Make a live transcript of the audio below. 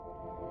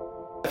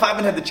If I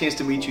haven't had the chance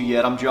to meet you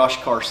yet, I'm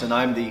Josh Carson.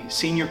 I'm the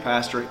senior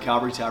pastor at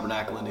Calvary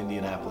Tabernacle in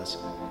Indianapolis.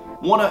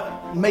 Want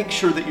to make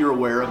sure that you're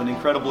aware of an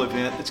incredible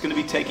event that's going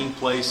to be taking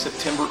place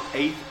September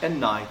 8th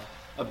and 9th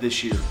of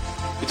this year.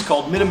 It's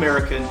called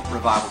Mid-American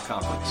Revival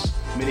Conference.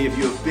 Many of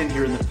you have been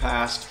here in the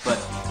past,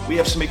 but we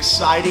have some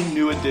exciting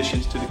new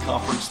additions to the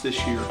conference this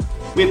year.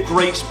 We have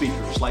great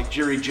speakers like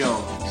Jerry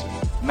Jones,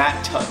 and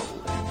Matt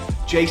Tuttle,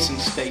 and Jason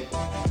Staple.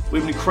 We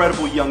have an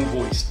incredible young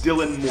voice,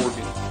 Dylan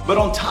Morgan. But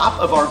on top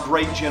of our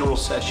great general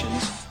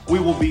sessions, we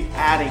will be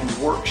adding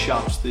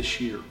workshops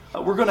this year.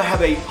 We're going to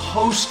have a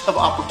host of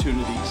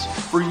opportunities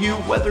for you,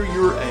 whether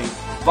you're a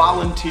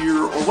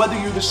volunteer or whether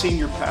you're the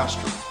senior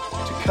pastor,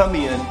 to come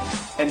in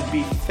and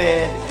be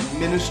fed and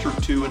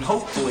ministered to and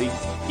hopefully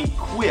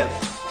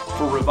equipped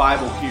for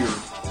revival here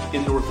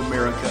in North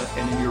America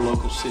and in your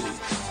local city.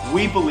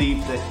 We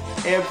believe that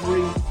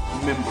every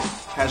member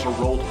has a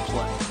role to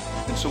play.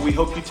 And so we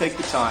hope you take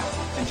the time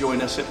and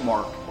join us at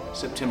Mark,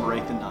 September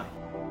 8th and 9th.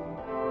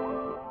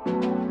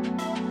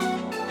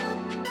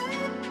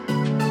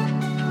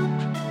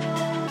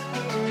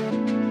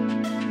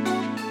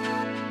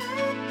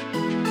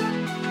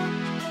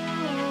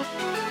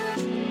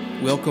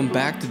 Welcome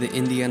back to the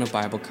Indiana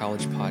Bible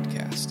College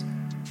podcast.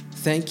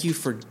 Thank you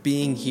for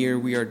being here.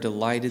 We are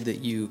delighted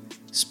that you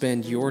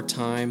spend your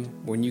time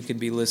when you could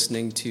be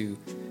listening to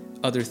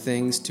other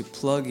things to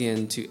plug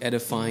into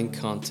edifying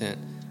content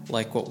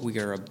like what we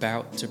are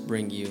about to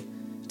bring you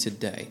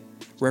today.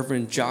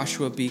 Reverend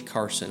Joshua B.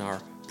 Carson,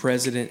 our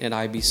president at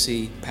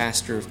IBC,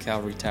 pastor of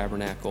Calvary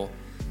Tabernacle,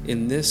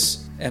 in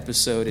this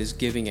episode is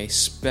giving a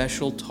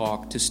special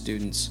talk to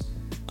students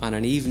on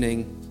an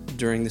evening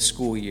during the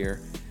school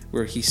year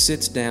where he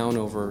sits down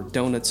over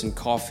donuts and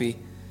coffee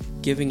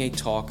giving a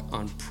talk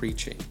on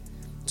preaching.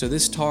 So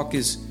this talk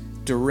is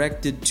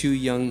directed to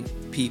young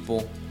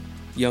people,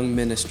 young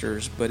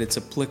ministers, but it's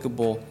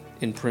applicable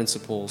in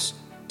principles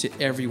to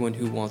everyone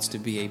who wants to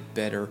be a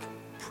better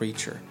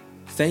preacher.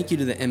 Thank you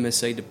to the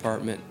MSA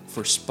department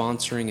for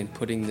sponsoring and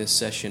putting this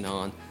session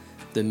on.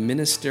 The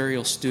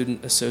Ministerial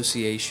Student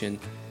Association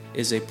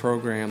is a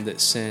program that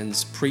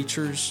sends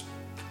preachers,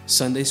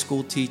 Sunday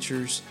school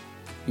teachers,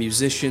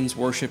 musicians,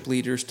 worship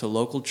leaders to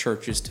local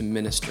churches to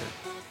minister.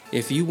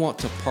 If you want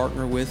to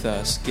partner with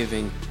us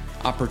giving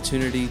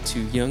opportunity to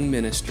young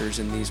ministers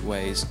in these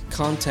ways,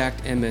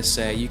 contact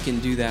MSA. You can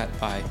do that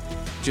by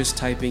just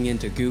typing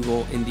into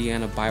Google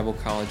Indiana Bible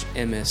College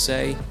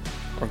MSA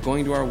or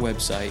going to our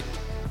website,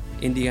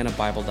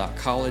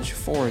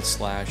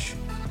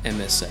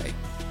 indianabible.college/MSA.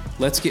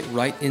 Let's get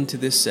right into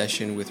this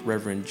session with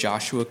Reverend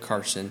Joshua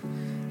Carson,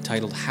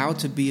 titled How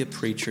to Be a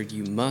Preacher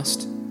You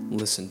Must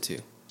Listen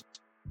To.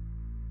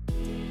 Why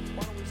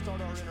don't we start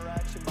our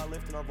interaction by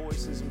lifting our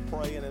voices and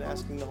praying and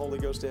asking the Holy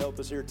Ghost to help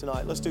us here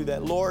tonight. Let's do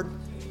that. Lord,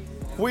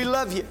 we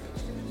love you.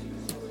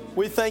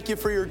 We thank you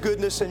for your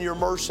goodness and your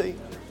mercy.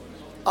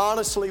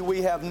 Honestly,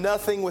 we have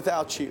nothing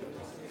without you.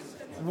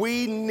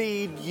 We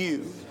need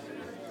you.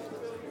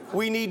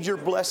 We need your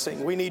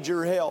blessing. We need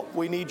your help.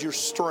 We need your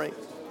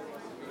strength.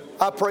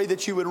 I pray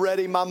that you would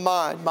ready my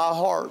mind, my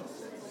heart,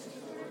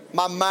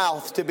 my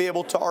mouth to be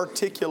able to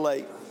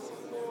articulate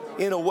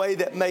in a way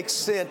that makes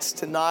sense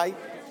tonight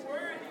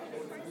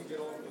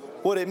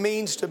what it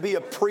means to be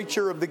a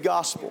preacher of the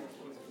gospel.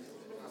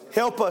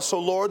 Help us,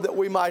 O Lord, that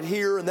we might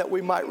hear and that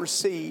we might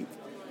receive,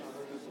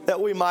 that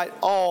we might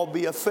all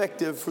be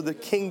effective for the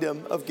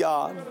kingdom of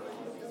God.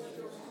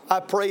 I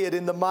pray it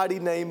in the mighty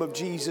name of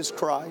Jesus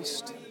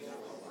Christ.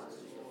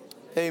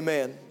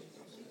 Amen.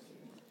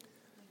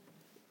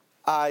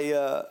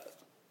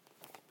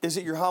 Is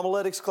it your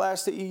homiletics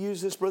class that you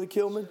use this, Brother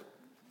Kilman?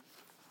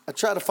 I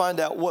try to find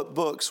out what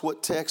books,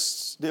 what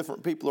texts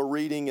different people are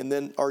reading and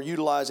then are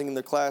utilizing in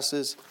their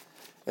classes,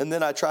 and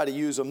then I try to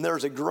use them.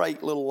 There's a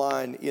great little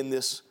line in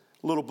this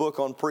little book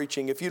on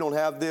preaching. If you don't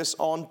have this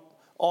on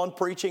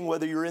preaching,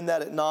 whether you're in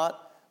that or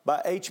not,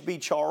 by H.B.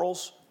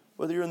 Charles,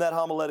 whether you're in that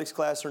homiletics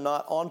class or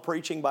not, On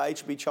Preaching by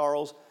H.B.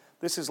 Charles.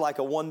 This is like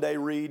a one-day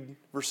read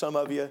for some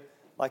of you,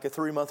 like a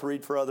 3-month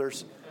read for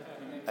others.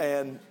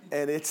 And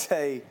it's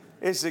a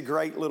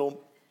great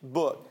little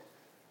book.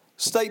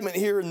 Statement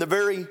here in the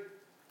very,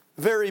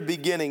 very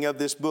beginning of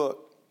this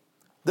book.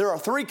 There are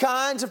 3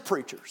 kinds of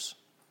preachers,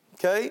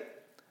 okay?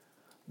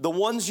 The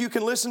ones you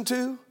can listen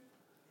to,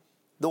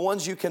 the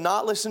ones you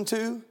cannot listen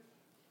to,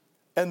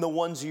 and the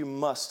ones you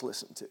must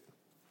listen to.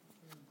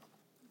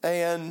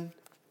 And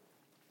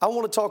I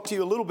want to talk to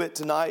you a little bit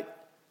tonight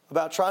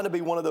about trying to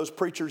be one of those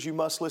preachers you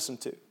must listen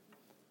to.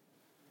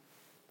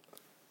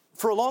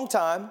 For a long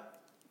time,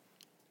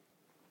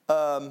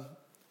 I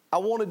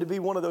wanted to be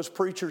one of those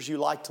preachers you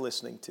liked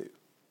listening to.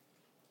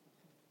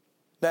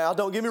 Now,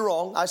 don't get me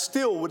wrong, I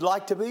still would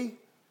like to be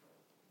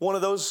one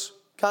of those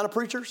kind of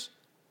preachers,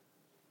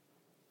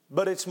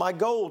 but it's my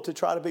goal to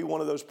try to be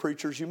one of those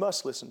preachers you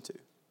must listen to.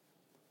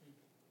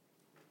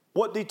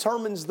 What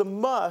determines the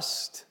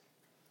must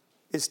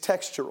is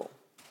textual.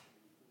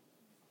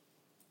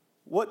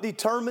 What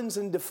determines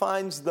and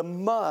defines the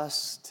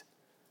must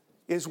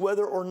is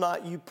whether or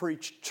not you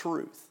preach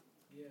truth.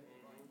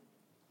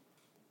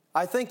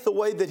 I think the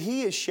way that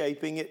he is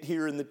shaping it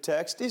here in the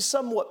text is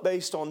somewhat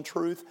based on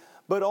truth,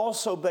 but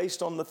also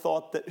based on the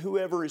thought that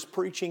whoever is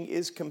preaching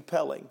is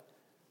compelling.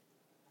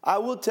 I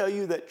will tell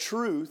you that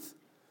truth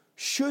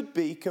should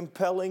be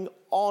compelling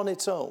on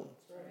its own.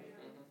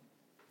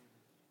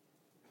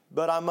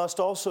 But I must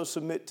also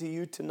submit to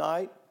you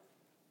tonight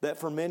that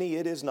for many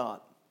it is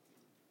not.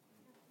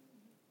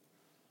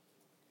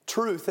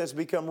 Truth has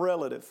become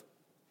relative.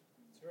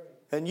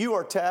 And you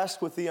are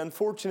tasked with the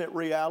unfortunate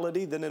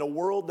reality that in a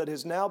world that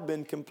has now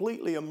been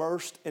completely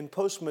immersed in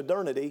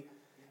postmodernity,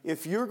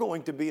 if you're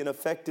going to be an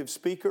effective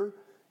speaker,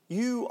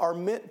 you are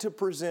meant to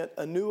present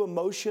a new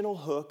emotional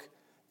hook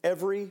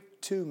every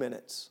 2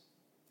 minutes.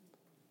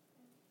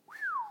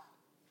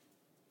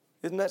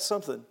 Isn't that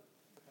something?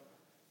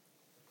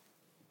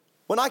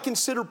 When I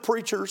consider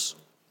preachers,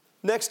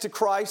 next to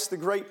Christ, the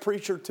great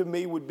preacher to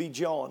me would be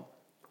John.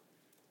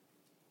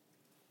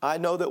 I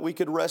know that we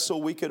could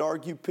wrestle, we could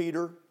argue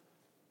Peter,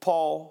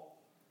 Paul.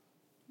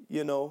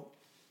 You know,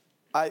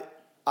 I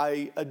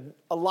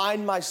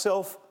align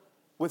myself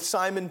with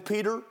Simon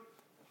Peter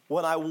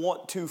when I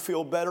want to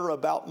feel better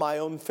about my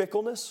own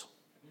fickleness,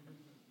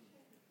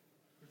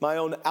 my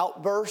own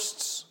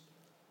outbursts.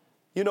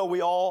 You know,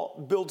 we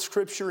all build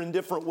Scripture in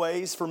different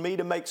ways. For me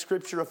to make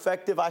Scripture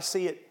effective, I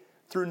see it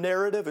through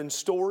narrative and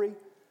story.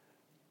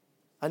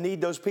 I need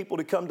those people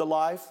to come to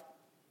life.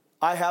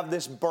 I have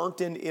this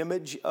burnt-in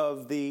image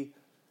of the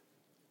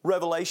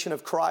revelation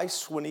of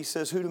Christ when he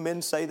says, "Who do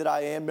men say that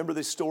I am?" Remember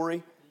this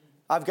story?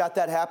 I've got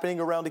that happening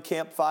around a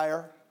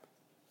campfire.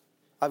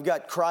 I've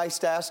got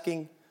Christ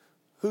asking,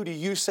 "Who do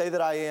you say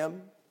that I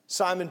am?"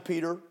 Simon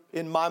Peter,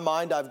 in my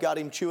mind, I've got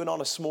him chewing on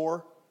a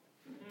s'more.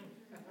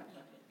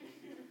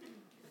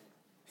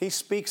 He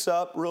speaks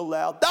up real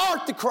loud, "Thou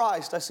art the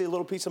Christ." I see a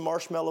little piece of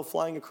marshmallow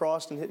flying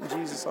across and hitting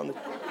Jesus on the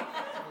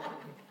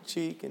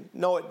cheek. And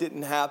no, it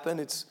didn't happen.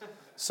 It's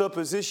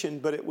supposition,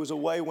 but it was a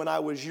way when I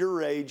was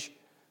your age,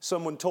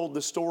 someone told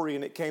the story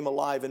and it came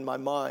alive in my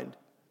mind.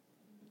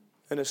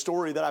 And a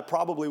story that I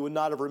probably would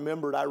not have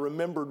remembered. I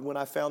remembered when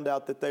I found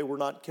out that they were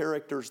not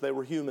characters, they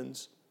were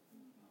humans.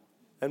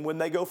 And when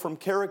they go from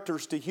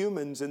characters to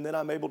humans, and then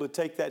I'm able to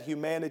take that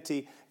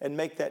humanity and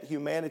make that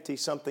humanity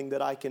something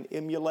that I can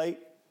emulate,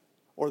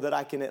 or that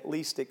I can at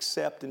least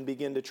accept and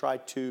begin to try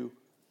to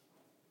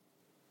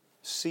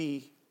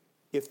see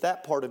if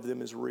that part of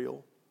them is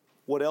real,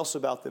 what else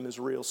about them is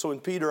real. So in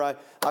Peter, I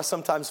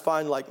sometimes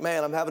find like,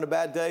 man, I'm having a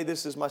bad day.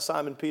 This is my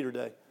Simon Peter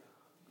day.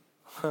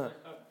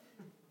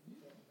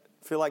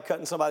 Feel like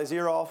cutting somebody's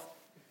ear off?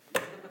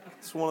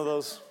 It's one of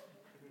those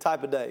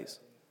type of days.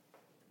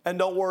 And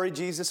don't worry,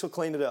 Jesus will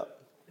clean it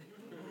up.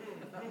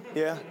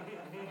 Yeah.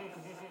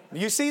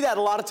 You see that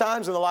a lot of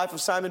times in the life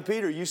of Simon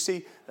Peter. You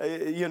see,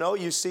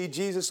 you see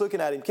Jesus looking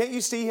at him. Can't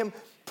you see him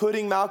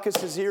putting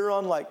Malchus's ear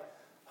on like,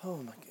 oh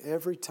my God,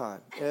 every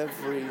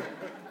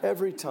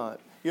time.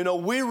 You know,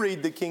 we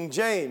read the King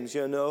James,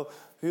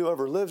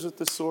 whoever lives with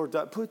the sword,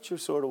 put your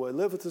sword away.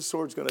 Live with the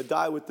sword's going to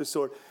die with the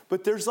sword.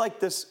 But there's like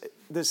this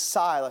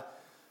sigh, like,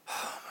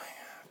 oh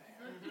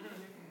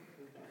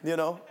my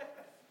God.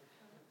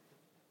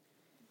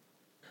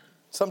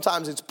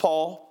 Sometimes it's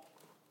Paul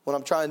when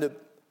I'm trying to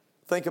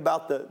think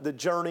about the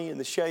journey and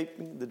the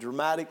shaping, the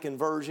dramatic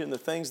conversion, the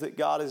things that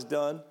God has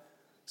done.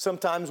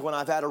 Sometimes when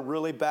I've had a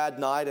really bad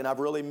night and I've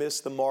really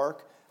missed the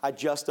mark, I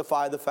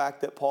justify the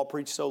fact that Paul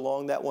preached so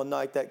long that one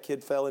night that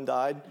kid fell and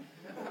died.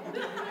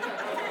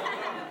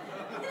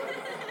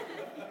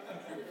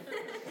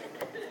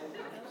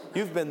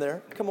 You've been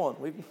there. Come on.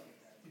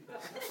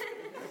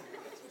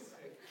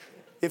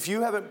 If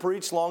you haven't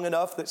preached long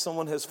enough that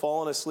someone has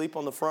fallen asleep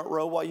on the front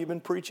row while you've been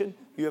preaching,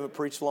 you haven't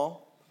preached long.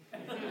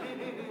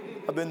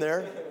 I've been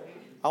there.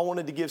 I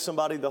wanted to give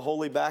somebody the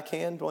holy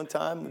backhand one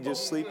time,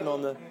 just sleeping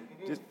on the...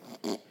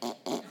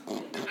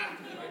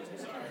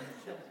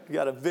 You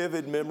got a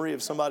vivid memory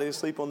of somebody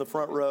asleep on the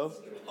front row.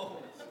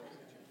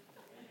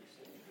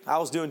 I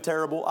was doing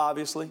terrible,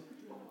 obviously.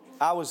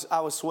 I was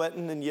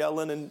sweating and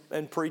yelling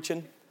and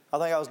preaching. I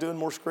think I was doing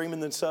more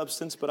screaming than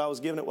substance, but I was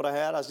giving it what I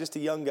had. I was just a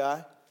young guy.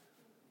 I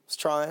was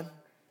trying.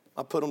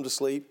 I put them to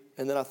sleep,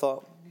 and then I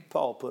thought,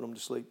 Paul put them to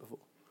sleep before.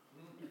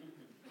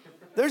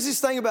 There's this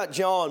thing about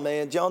John,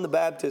 man, John the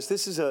Baptist.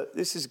 This is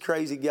a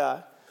crazy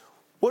guy.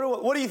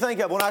 What do you think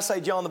of when I say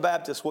John the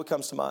Baptist? What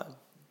comes to mind?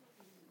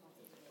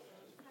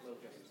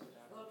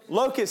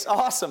 Locust,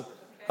 awesome.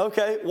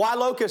 Okay, why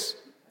locust?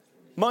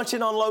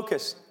 Munching on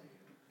locust.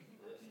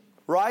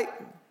 Right?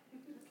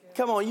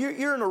 Come on,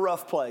 you're in a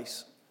rough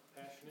place.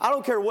 I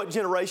don't care what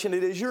generation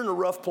it is, you're in a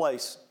rough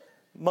place.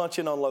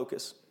 Munching on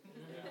locusts.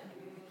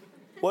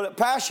 What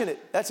passionate,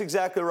 that's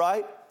exactly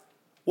right.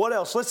 What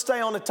else? Let's stay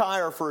on the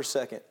tire for a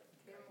second.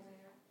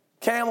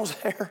 Camel's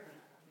hair.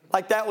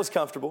 Like that was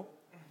comfortable.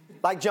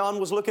 Like John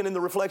was looking in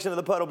the reflection of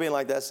the puddle being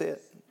like, that's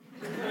it.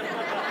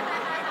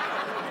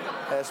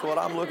 That's what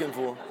I'm looking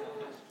for.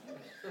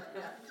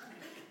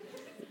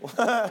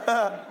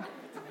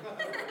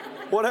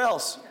 What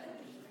else?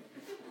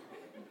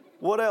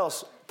 What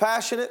else?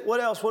 Passionate.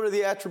 What else? What are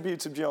the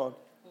attributes of John?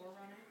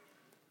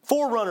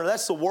 Forerunner,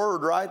 that's the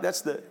word, right?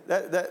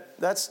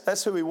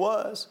 That's who he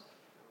was.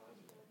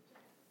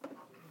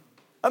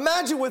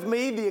 Imagine with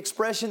me the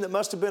expression that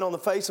must have been on the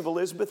face of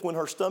Elizabeth when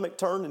her stomach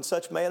turned in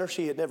such manner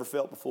she had never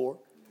felt before.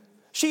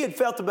 She had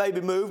felt the baby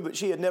move, but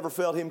she had never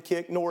felt him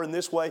kick, nor in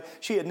this way.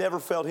 She had never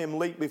felt him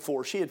leap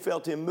before. She had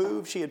felt him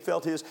move. She had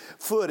felt his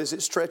foot as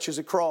it stretches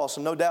across.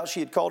 And no doubt she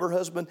had called her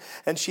husband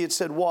and she had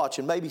said, watch.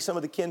 And maybe some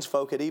of the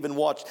kinsfolk had even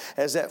watched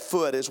as that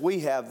foot, as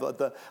we have.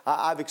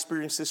 I've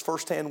experienced this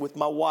firsthand with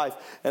my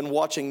wife and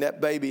watching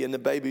that baby, and the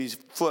baby's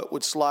foot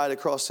would slide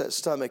across that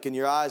stomach, and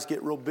your eyes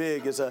get real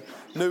big as a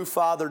new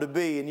father to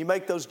be. And you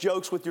make those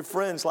jokes with your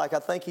friends like, I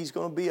think he's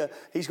going to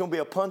be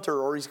a punter,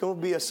 or he's going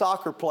to be a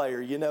soccer player.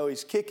 You know,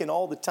 he's kicking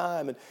all the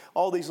time, and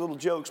all these little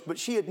jokes. But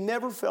she had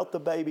never felt the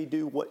baby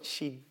do what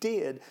she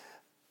did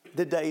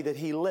the day that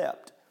he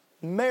leapt.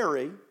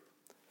 Mary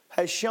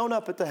has shown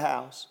up at the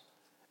house,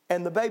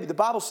 and the baby, the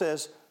Bible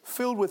says,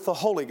 filled with the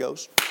Holy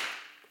Ghost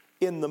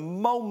in the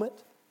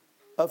moment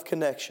of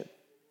connection.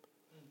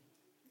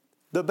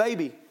 The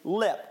baby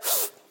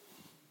leapt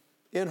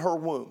in her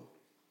womb.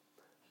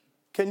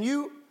 Can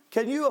you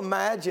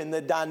imagine the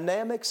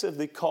dynamics of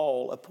the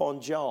call upon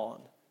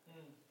John,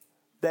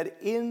 that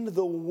in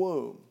the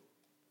womb,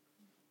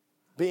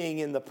 being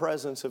in the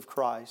presence of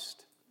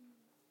Christ,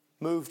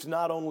 moved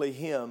not only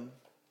him,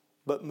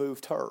 but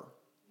moved her.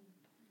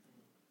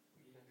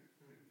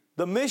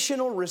 The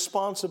missional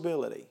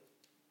responsibility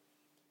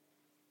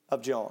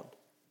of John.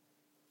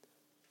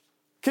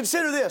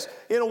 Consider this,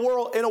 in a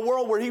world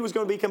where he was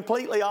going to be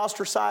completely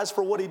ostracized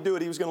for what he'd do,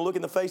 he was going to look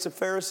in the face of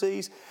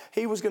Pharisees.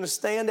 He was going to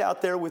stand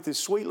out there with his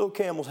sweet little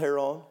camel's hair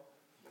on,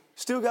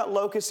 still got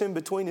locusts in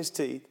between his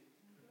teeth,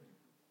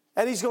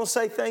 and he's going to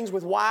say things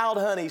with wild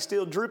honey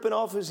still dripping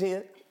off his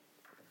head.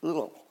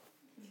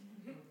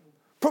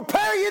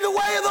 Prepare you the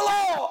way of the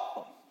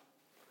Lord.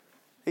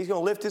 He's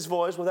going to lift his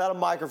voice without a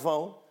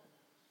microphone.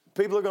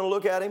 People are going to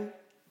look at him,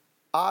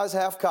 eyes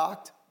half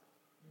cocked.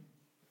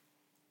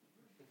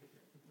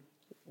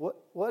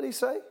 What did he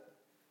say?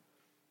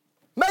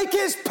 Make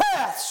his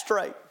path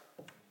straight.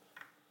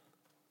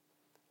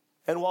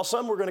 And while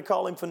some were going to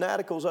call him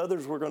fanaticals,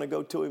 others were going to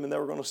go to him and they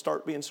were going to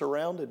start being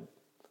surrounding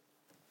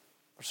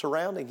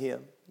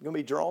him. They're going to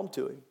be drawn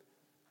to him.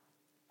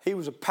 He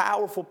was a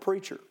powerful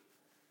preacher.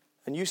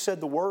 And you said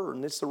the word,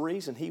 and it's the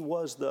reason he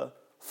was the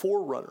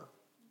forerunner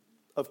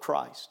of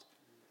Christ.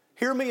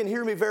 Hear me and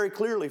hear me very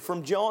clearly.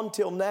 From John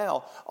till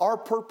now, our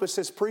purpose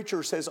as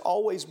preachers has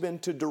always been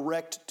to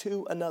direct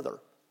to another,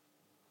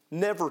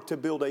 never to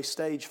build a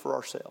stage for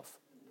ourselves.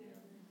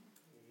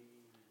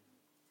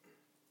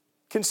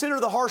 Consider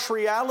the harsh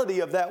reality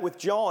of that with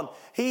John.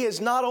 He is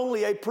not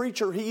only a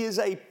preacher, he is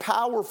a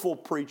powerful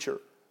preacher.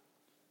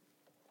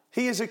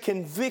 He is a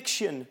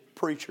conviction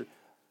preacher.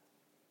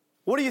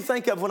 What do you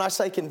think of when I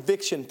say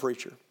conviction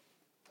preacher?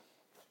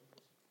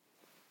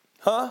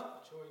 Huh?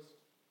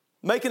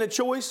 Making a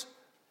choice?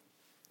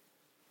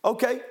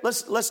 Okay,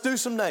 let's do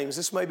some names.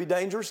 This may be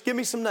dangerous. Give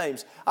me some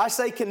names. I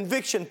say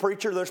conviction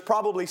preacher, there's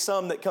probably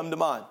some that come to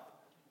mind.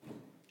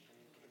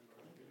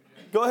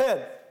 Go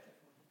ahead.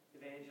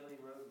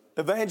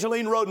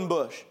 Evangeline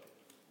Rodenbush.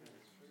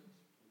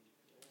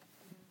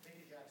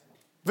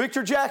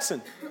 Victor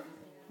Jackson.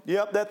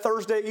 Yep, that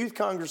Thursday at Youth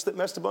Congress that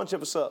messed a bunch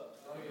of us up.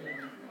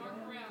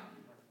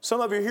 Some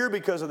of you are here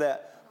because of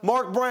that.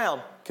 Mark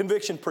Brown,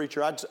 conviction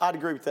preacher. I'd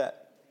agree with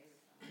that.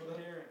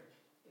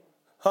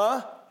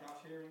 Huh?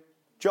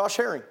 Josh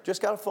Herring.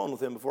 Just got a phone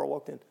with him before I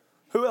walked in.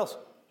 Who else?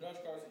 Josh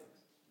Carson.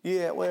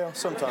 Yeah, well,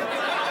 sometimes.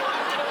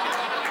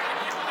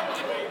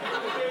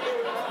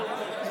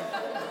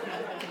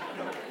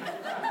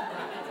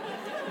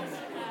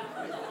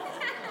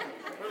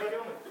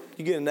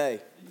 You get an A.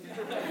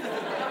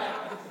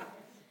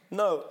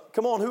 No.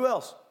 Come on, who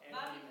else?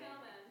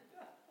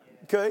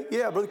 Okay,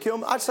 yeah, Brother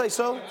Kilman. I'd say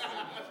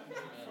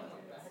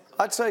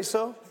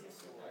so.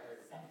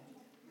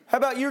 How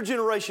about your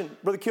generation,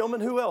 Brother Kilman?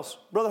 Who else?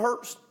 Brother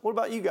Herbst? What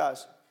about you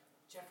guys?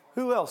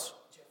 Who else?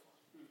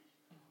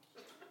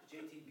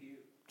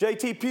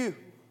 J.T. Pugh.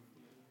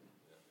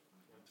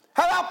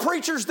 How about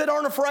preachers that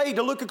aren't afraid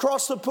to look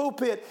across the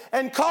pulpit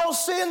and call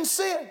sin,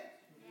 sin?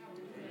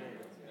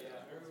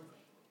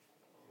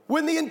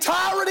 When the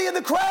entirety of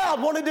the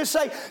crowd wanted to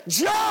say,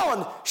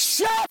 John,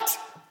 shut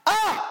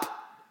up.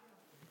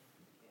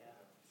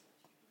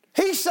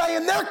 He's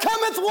saying, there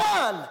cometh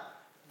one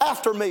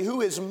after me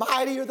who is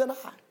mightier than I.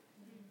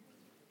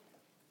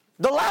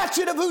 The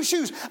latchet of whose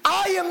shoes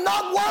I am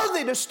not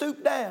worthy to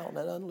stoop down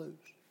and unloose.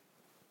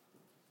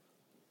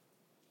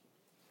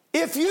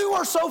 If you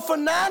are so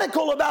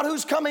fanatical about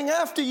who's coming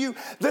after you,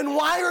 then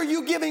why are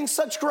you giving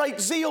such great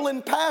zeal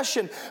and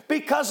passion?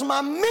 Because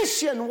my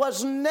mission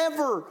was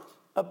never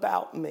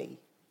about me.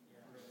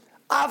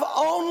 I've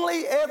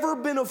only ever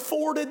been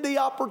afforded the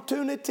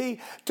opportunity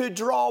to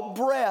draw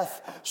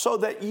breath so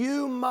that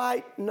you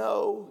might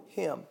know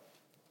Him.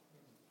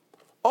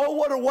 Oh,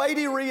 what a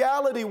weighty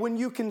reality when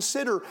you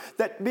consider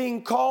that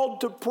being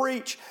called to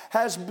preach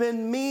has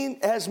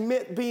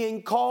meant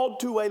being called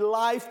to a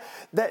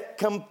life that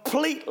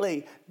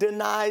completely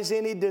denies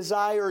any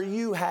desire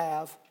you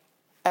have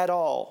at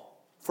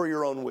all for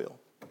your own will.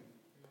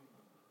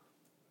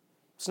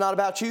 It's not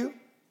about you.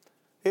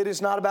 It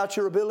is not about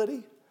your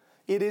ability.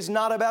 It is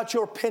not about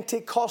your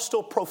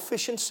Pentecostal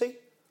proficiency.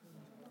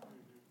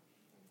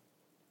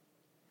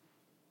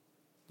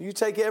 You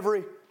take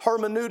every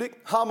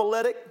hermeneutic,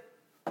 homiletic,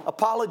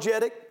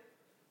 apologetic,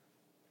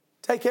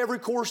 take every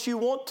course you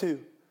want to.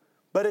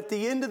 But at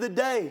the end of the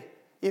day,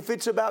 if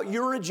it's about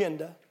your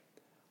agenda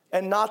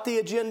and not the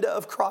agenda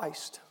of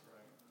Christ,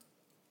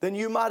 then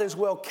you might as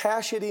well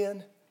cash it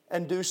in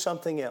and do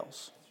something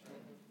else.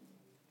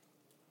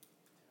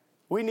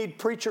 We need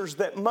preachers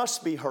that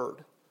must be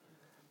heard.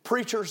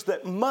 Preachers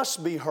that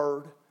must be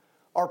heard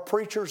are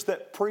preachers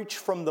that preach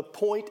from the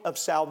point of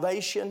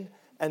salvation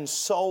and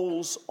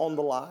souls on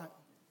the line.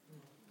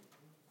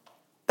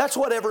 That's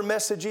what every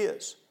message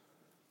is.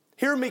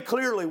 Hear me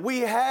clearly. We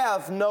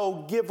have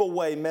no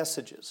giveaway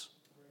messages.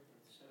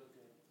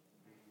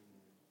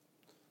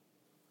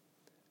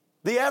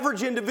 The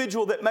average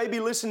individual that maybe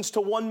listens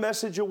to one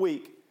message a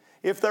week,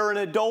 if they're an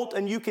adult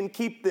and you can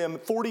keep them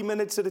 40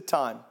 minutes at a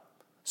time,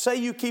 say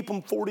you keep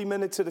them 40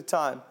 minutes at a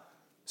time.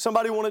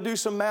 Somebody want to do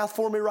some math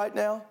for me right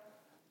now?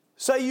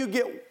 Say you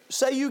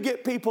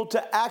get people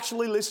to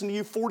actually listen to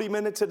you 40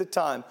 minutes at a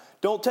time.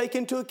 Don't take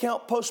into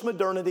account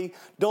postmodernity.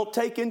 Don't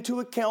take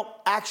into account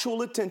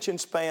actual attention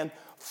span.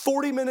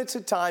 40 minutes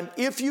at a time.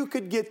 If you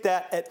could get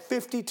that at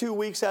 52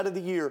 weeks out of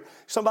the year,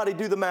 somebody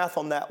do the math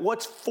on that.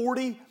 What's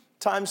 40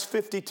 times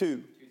 52?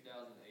 2,080.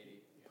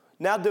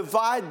 Now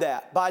divide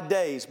that by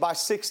days, by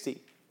 60. 34.6.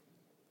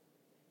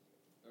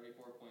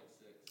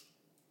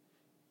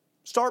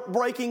 Start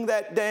breaking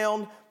that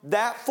down.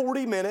 That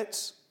 40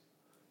 minutes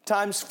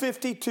times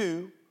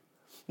 52.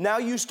 Now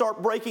you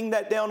start breaking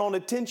that down on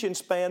attention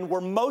span,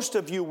 where most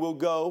of you will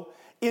go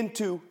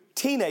into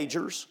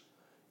teenagers.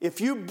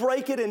 If you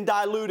break it and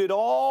dilute it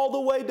all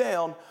the way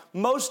down,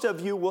 most of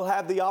you will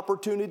have the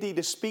opportunity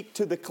to speak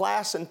to the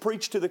class and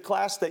preach to the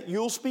class that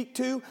you'll speak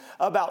to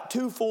about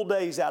 2 full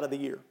days out of the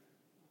year.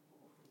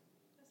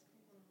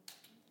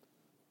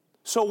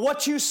 So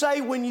what you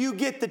say when you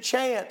get the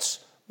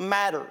chance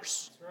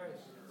matters.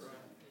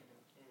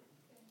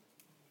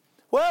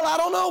 Well, I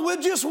don't know,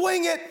 we'll just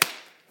wing it.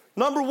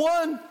 Number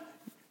one,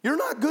 you're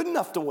not good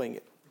enough to wing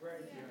it.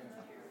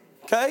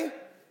 Okay?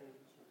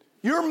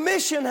 Your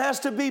mission has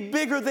to be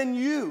bigger than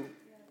you.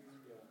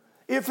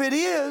 If it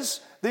is,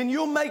 then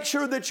you'll make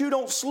sure that you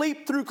don't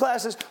sleep through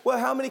classes. Well,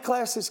 how many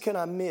classes can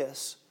I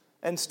miss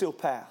and still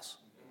pass?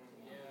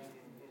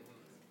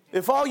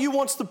 If all you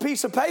want's the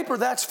piece of paper,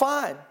 that's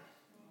fine.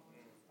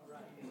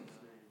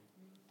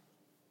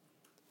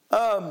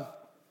 I'll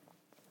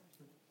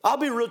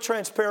be real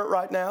transparent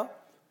right now.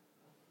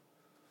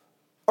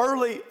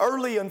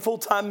 Early in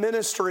full-time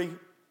ministry,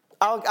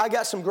 I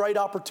got some great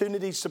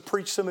opportunities to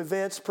preach some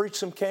events, preach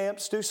some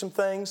camps, do some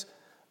things.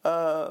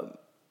 I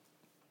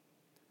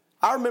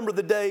remember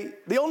the day,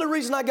 the only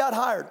reason I got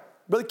hired,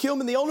 Brother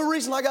Kilman, the only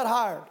reason I got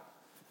hired,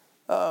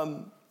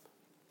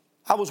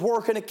 I was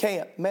working at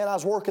camp. Man, I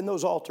was working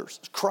those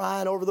altars,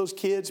 crying over those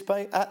kids.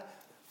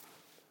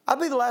 I'd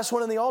be the last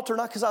one in the altar,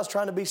 not because I was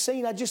trying to be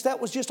seen. That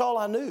was just all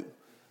I knew.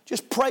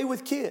 Just pray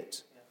with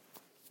kids.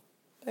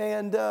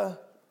 And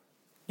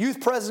youth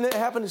president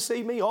happened to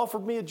see me,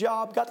 offered me a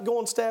job, got to go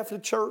on staff at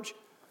a church.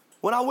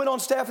 When I went on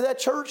staff at that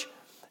church,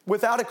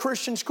 without a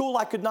Christian school,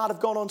 I could not have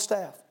gone on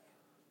staff.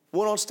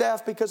 Went on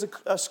staff because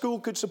a school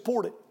could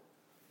support it.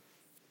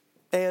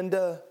 And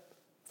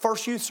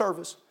first youth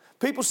service.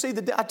 People see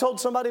I told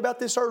somebody about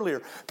this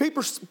earlier.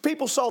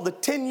 People saw the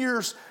 10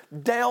 years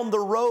down the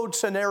road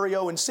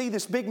scenario and see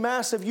this big,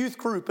 massive youth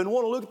group and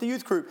want to look at the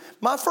youth group.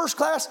 My first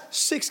class,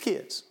 6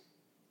 kids.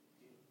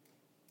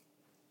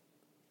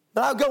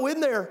 But I'll go in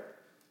there,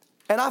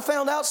 and I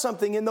found out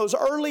something. In those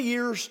early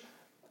years,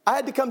 I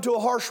had to come to a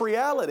harsh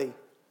reality.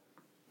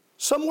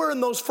 Somewhere in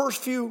those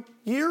first few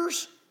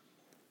years,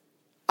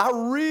 I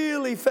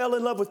really fell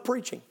in love with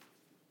preaching.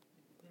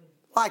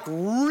 Like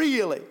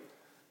really.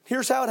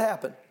 Here's how it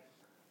happened.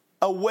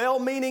 A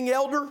well-meaning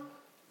elder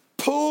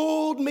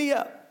pulled me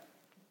up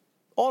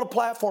on a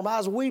platform. I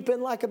was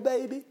weeping like a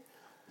baby.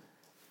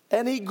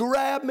 And he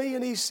grabbed me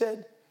and he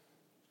said,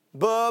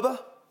 "Bubba,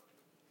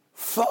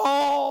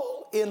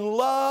 fall in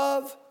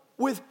love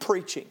with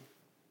preaching."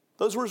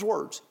 Those were his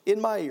words in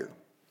my ear.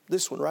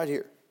 This one right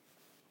here.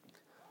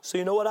 So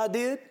you know what I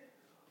did?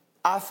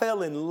 I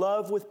fell in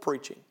love with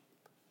preaching.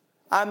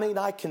 I mean,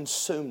 I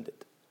consumed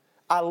it.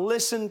 I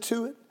listened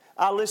to it.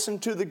 I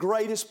listened to the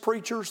greatest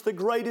preachers, the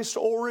greatest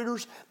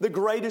orators, the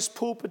greatest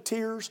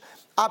pulpiteers.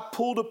 I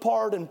pulled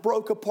apart and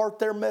broke apart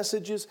their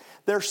messages,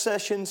 their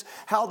sessions,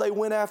 how they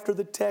went after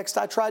the text.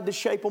 I tried to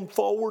shape them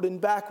forward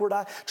and backward.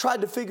 I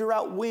tried to figure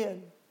out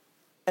when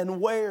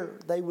and where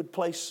they would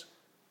place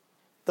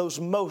those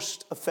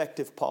most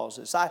effective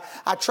pauses. I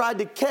tried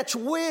to catch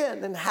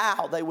when and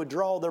how they would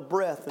draw their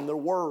breath and their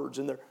words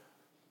and their...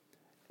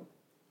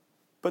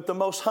 But the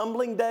most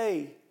humbling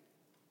day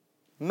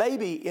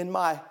maybe in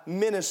my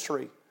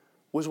ministry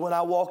was when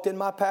I walked in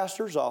my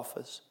pastor's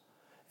office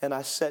and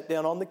I sat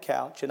down on the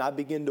couch and I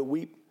began to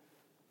weep.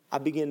 I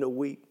began to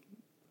weep.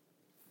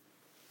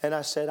 And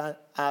I said,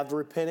 I've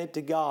repented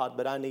to God,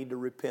 but I need to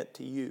repent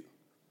to you.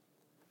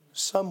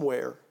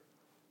 Somewhere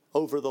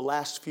over the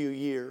last few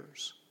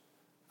years,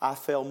 I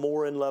fell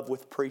more in love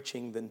with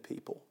preaching than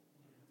people.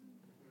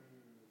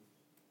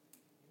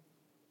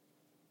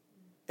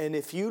 And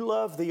if you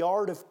love the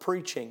art of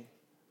preaching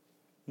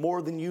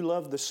more than you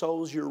love the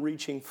souls you're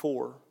reaching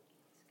for,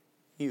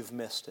 you've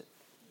missed it.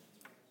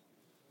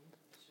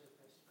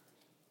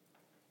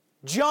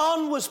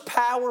 John was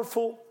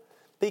powerful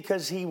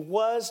because he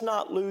was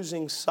not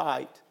losing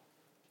sight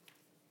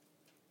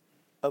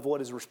of what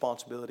his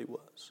responsibility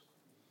was.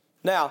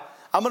 Now,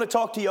 I'm going to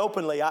talk to you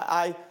openly.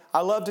 I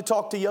love to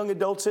talk to young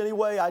adults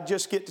anyway. I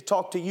just get to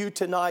talk to you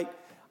tonight.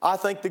 I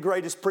think the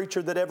greatest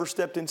preacher that ever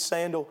stepped in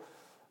sandal,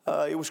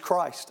 it was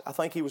Christ. I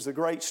think he was the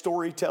great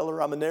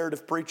storyteller. I'm a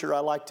narrative preacher. I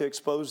like to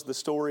expose the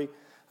story.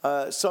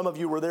 Some of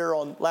you were there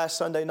on last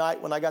Sunday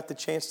night when I got the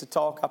chance to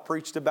talk. I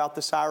preached about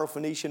the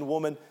Syrophoenician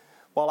woman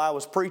while I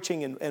was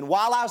preaching. And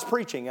while I was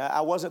preaching,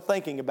 I wasn't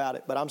thinking about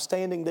it, but I'm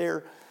standing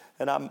there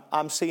and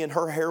I'm seeing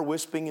her hair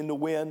wisping in the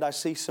wind. I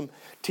see some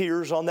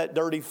tears on that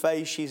dirty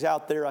face. She's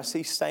out there. I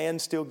see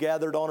sand still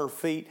gathered on her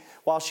feet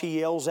while she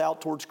yells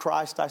out towards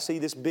Christ. I see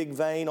this big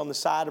vein on the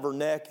side of her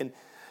neck. And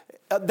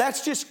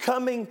that's just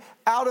coming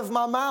out of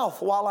my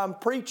mouth while I'm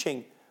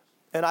preaching.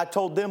 And I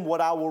told them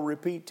what I will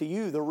repeat to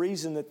you. The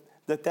reason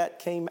that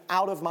came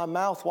out of my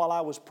mouth while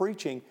I was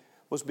preaching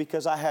was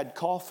because I had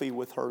coffee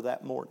with her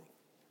that morning.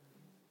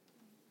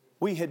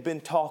 We had been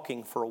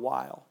talking for a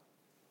while.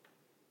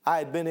 I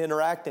had been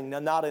interacting, now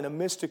not in a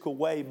mystical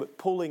way, but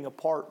pulling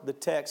apart the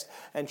text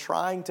and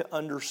trying to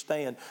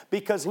understand.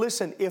 Because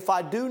listen, if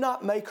I do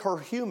not make her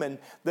human,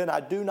 then I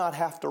do not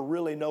have to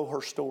really know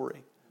her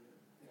story.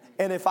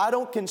 And if I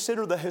don't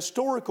consider the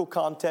historical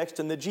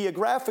context and the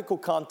geographical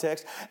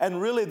context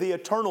and really the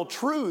eternal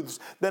truths,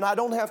 then I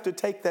don't have to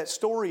take that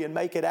story and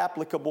make it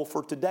applicable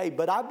for today.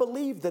 But I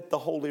believe that the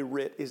Holy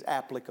Writ is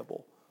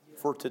applicable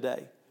for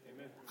today.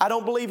 I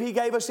don't believe He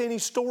gave us any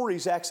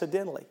stories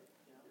accidentally.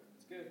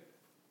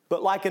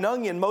 But like an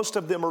onion, most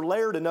of them are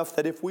layered enough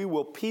that if we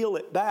will peel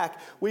it back,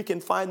 we can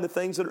find the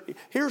things that are...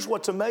 Here's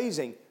what's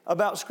amazing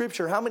about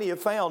Scripture. How many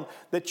have found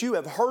that you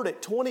have heard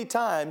it 20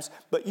 times,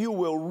 but you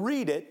will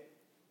read it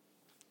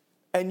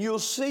and you'll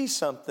see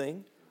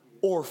something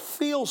or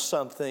feel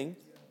something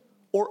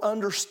or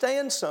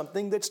understand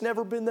something that's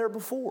never been there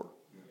before?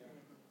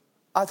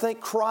 I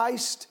think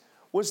Christ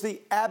was the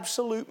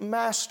absolute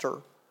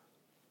master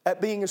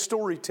at being a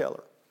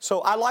storyteller.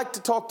 So I like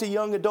to talk to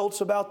young adults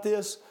about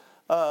this.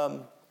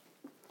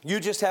 You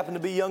just happen to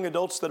be young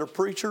adults that are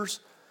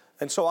preachers.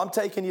 And so I'm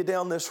taking you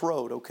down this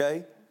road,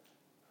 okay?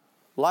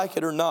 Like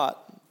it or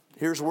not,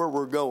 here's where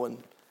we're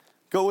going.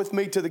 Go with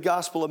me to the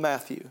Gospel of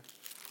Matthew.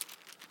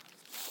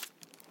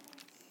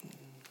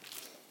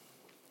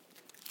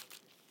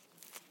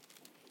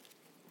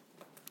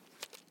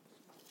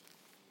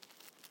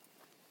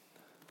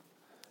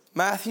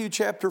 Matthew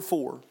chapter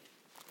 4.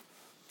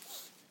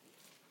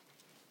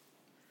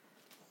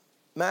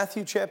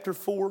 Matthew chapter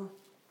 4.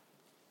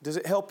 Does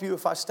it help you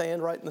if I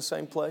stand right in the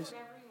same place?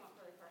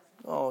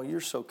 Oh, you're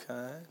so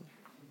kind.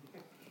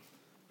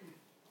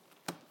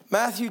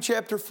 Matthew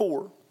chapter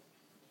 4.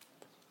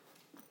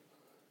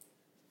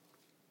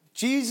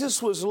 Jesus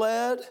was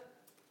led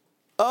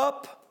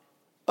up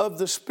of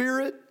the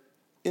Spirit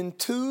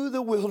into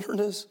the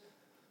wilderness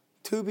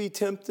to be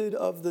tempted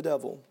of the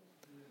devil.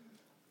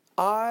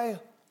 I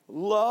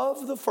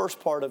love the first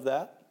part of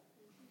that.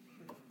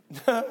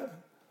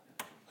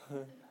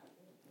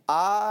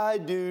 I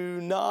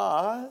do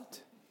not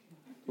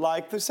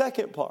like the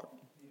second part.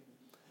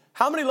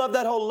 How many love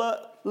that whole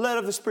led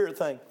of the Spirit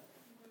thing?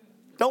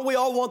 Don't we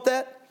all want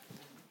that?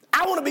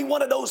 I want to be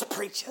one of those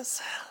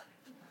preachers.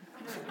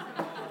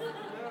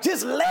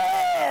 Just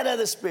led of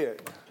the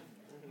Spirit.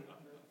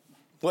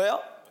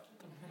 Well,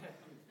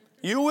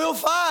 you will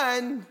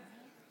find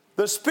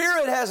the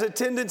Spirit has a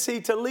tendency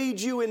to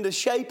lead you into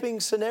shaping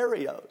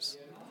scenarios.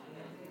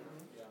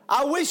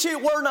 I wish it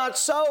were not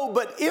so,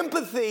 but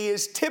empathy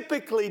is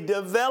typically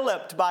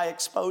developed by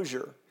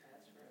exposure.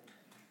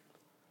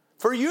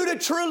 For you to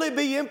truly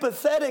be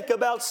empathetic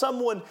about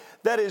someone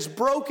that is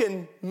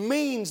broken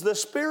means the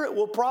Spirit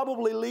will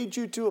probably lead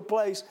you to a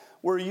place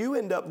where you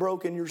end up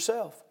broken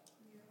yourself.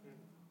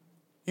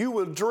 You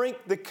will drink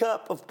the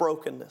cup of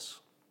brokenness.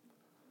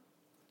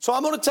 So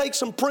I'm going to take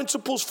some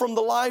principles from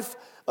the life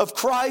of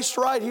Christ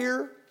right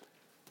here,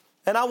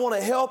 and I want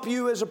to help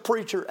you as a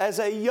preacher, as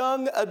a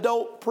young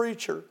adult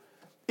preacher.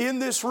 In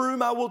this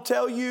room, I will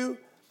tell you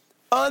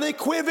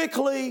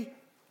unequivocally,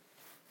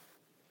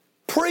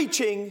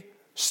 preaching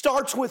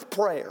starts with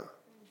prayer.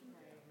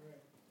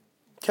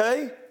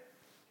 Okay?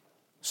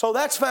 So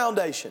that's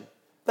foundation.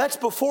 That's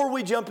before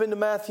we jump into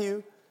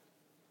Matthew.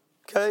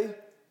 Okay?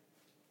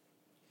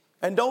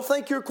 And don't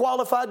think you're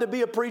qualified to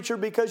be a preacher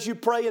because you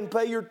pray and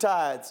pay your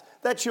tithes.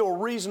 That's your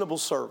reasonable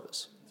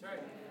service.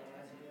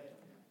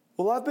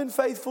 Well, I've been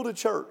faithful to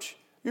church.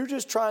 You're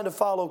just trying to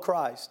follow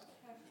Christ.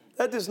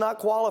 That does not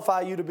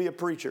qualify you to be a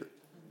preacher.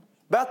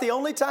 About the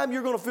only time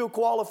you're going to feel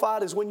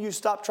qualified is when you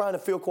stop trying to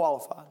feel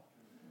qualified.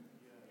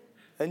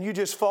 and you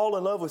just fall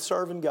in love with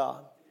serving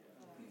God.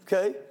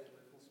 Okay?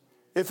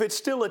 If it's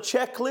still a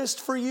checklist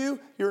for you,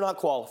 you're not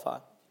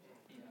qualified.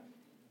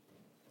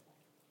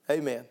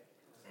 Amen.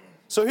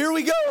 So here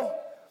we go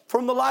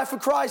from the life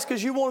of Christ,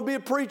 because you want to be a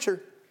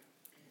preacher.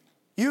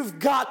 You've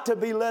got to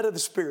be led of the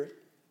Spirit.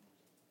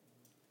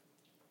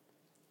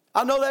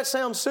 I know that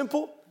sounds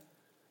simple,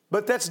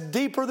 but that's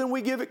deeper than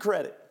we give it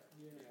credit.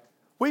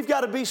 We've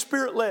got to be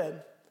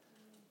Spirit-led.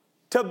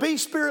 To be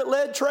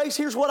Spirit-led, Trace,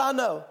 here's what I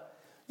know.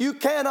 You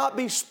cannot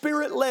be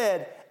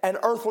Spirit-led and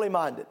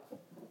earthly-minded.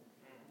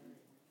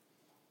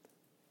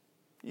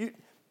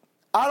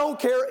 I don't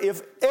care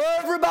if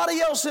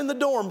everybody else in the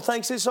dorm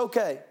thinks it's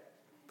okay.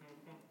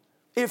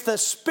 If the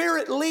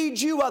Spirit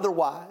leads you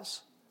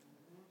otherwise,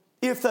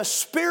 if the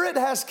Spirit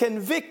has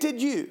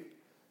convicted you,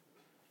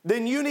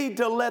 then you need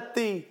to let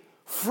the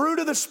fruit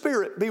of the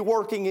Spirit be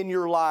working in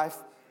your life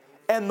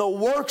and the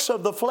works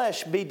of the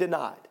flesh be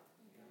denied.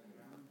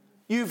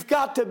 You've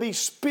got to be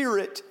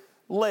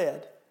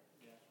Spirit-led.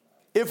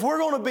 If we're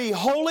going to be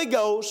Holy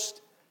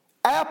Ghost,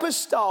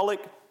 apostolic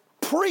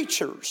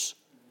preachers,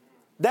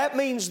 that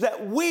means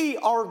that we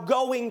are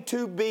going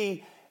to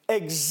be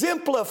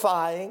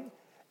exemplifying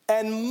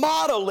and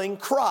modeling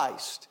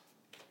Christ.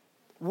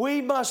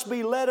 We must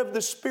be led of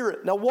the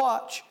Spirit. Now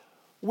watch,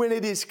 when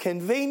it is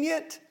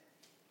convenient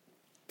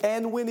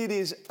and when it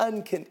is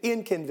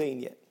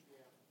inconvenient.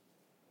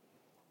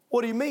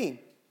 What do you mean?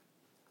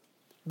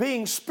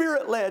 Being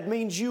Spirit-led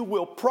means you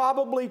will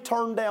probably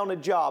turn down a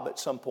job at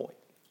some point.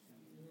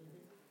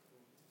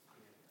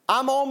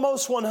 I'm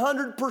almost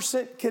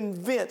 100%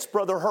 convinced,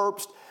 Brother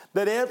Herbst,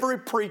 that every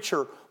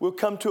preacher will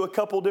come to a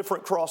couple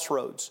different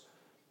crossroads.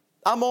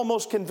 I'm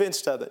almost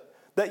convinced of it,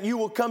 that you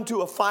will come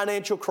to a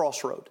financial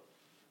crossroad.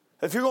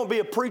 If you're going to be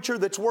a preacher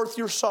that's worth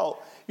your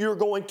salt, you're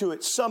going to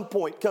at some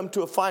point come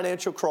to a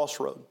financial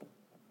crossroad.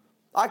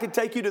 I could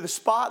take you to the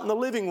spot in the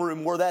living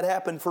room where that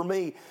happened for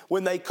me.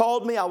 When they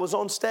called me, I was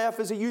on staff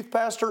as a youth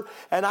pastor,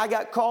 and I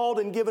got called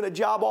and given a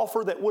job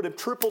offer that would have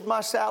tripled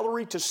my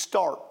salary to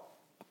start.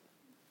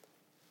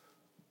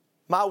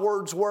 My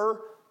words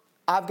were,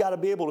 I've got to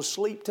be able to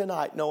sleep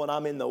tonight knowing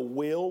I'm in the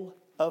will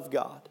of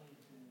God.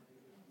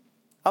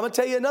 I'm going to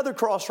tell you another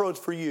crossroads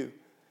for you.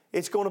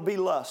 It's going to be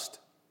lust.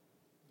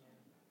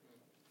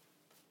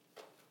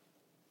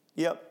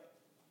 Yep.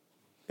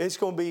 It's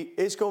going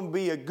to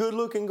be a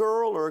good-looking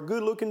girl or a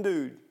good-looking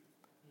dude.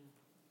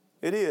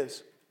 It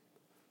is.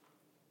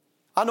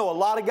 I know a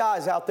lot of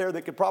guys out there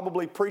that could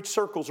probably preach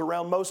circles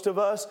around most of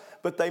us,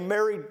 but they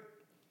married.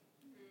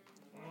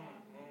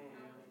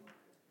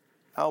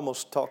 I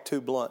almost talked too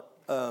blunt.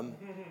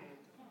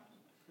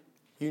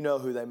 You know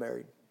who they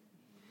married.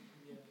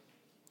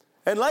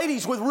 And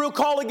ladies with real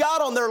call of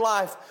God on their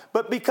life,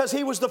 but because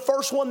he was the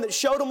first one that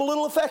showed them a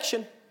little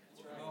affection.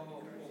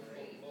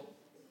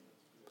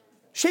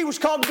 She was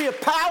called to be a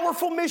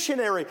powerful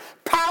missionary,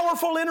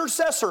 powerful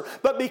intercessor,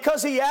 but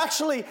because he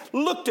actually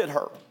looked at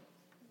her.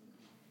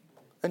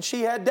 And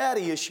she had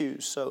daddy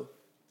issues, so.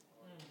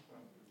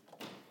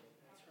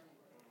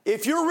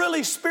 If you're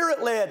really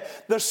Spirit-led,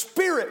 the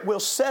Spirit will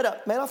set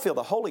up. Man, I feel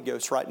the Holy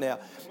Ghost right now.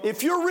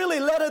 If you're really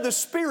led of the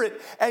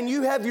Spirit and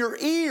you have your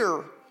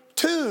ear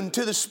tuned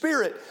to the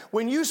Spirit,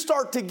 when you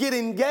start to get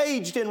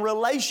engaged in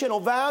relational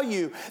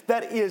value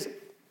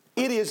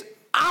it is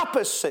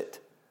opposite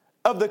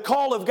of the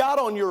call of God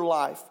on your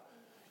life,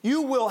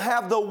 you will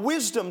have the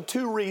wisdom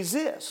to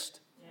resist.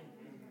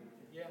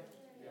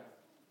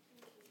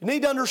 You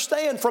need to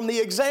understand from the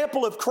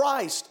example of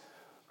Christ,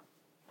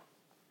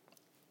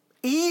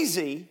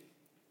 easy,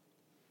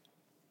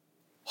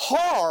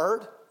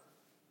 hard,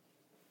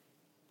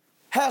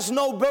 has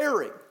no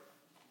bearing.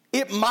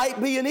 It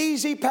might be an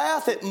easy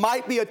path. It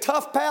might be a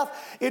tough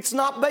path. It's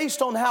not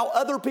based on how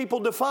other people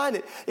define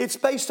it. It's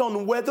based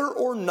on whether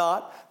or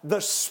not the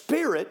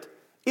Spirit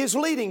is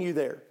leading you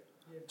there.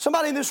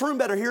 Somebody in this room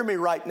better hear me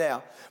right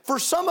now. For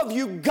some of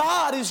you,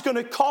 God is going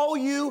to call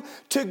you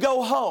to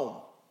go home.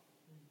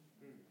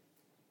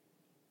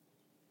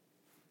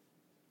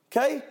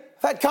 Okay?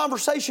 I've had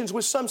conversations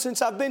with some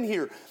since I've been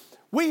here.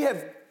 We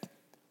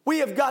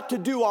have got to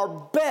do our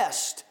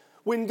best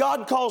when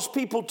God calls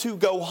people to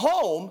go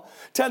home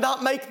to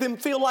not make them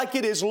feel like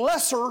it is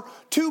lesser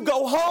to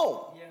go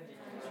home.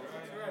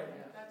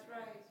 That's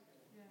right.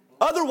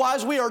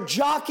 Otherwise, we are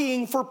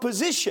jockeying for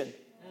position.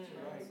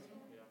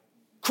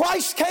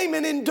 Christ came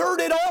and endured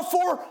it all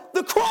for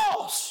the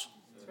cross.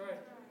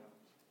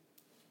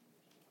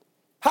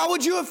 How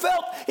would you have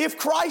felt if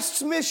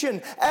Christ's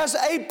mission as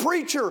a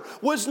preacher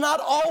was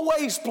not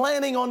always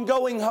planning on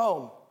going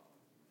home?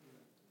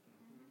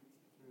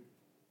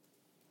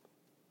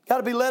 Got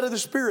to be led of the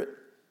Spirit.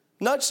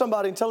 Nudge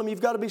somebody and tell them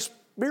you've got to be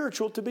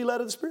spiritual to be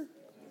led of the Spirit.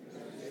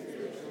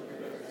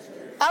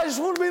 I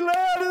just want to be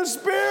led of the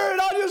Spirit.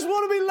 I just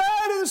want to be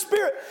led of the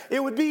Spirit.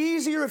 It would be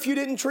easier if you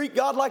didn't treat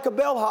God like a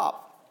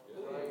bellhop.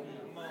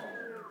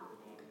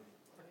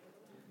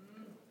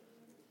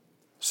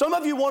 Some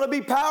of you want to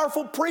be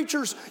powerful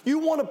preachers. You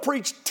want to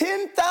preach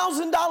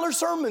 $10,000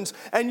 sermons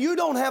and you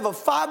don't have a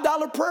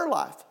 $5 prayer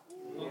life.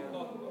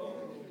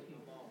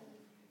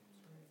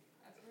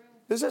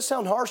 Does that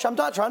sound harsh? I'm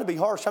not trying to be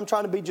harsh. I'm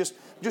trying to be just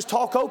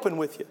talk open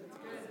with you.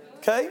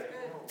 Okay?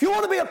 If you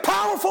want to be a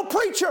powerful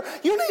preacher,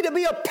 you need to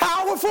be a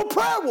powerful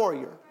prayer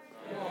warrior.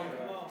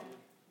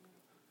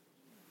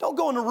 Don't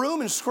go in a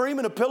room and scream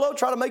in a pillow,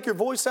 try to make your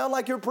voice sound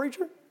like you're a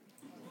preacher.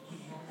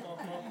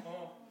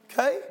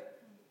 Okay?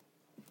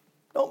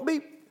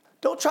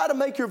 Don't try to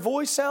make your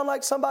voice sound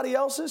like somebody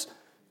else's.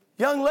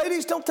 Young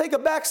ladies, don't take a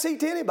back seat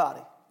to anybody.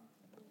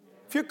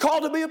 If you're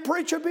called to be a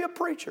preacher, be a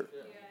preacher.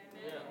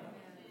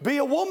 Be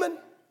a woman.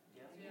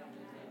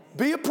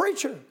 Be a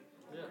preacher.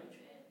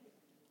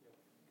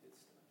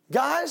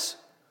 Guys,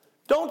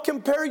 don't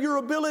compare your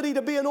ability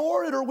to be an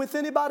orator with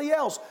anybody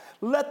else.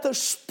 Let the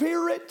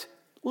Spirit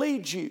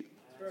lead you.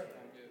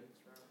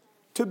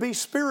 To be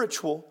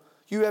spiritual,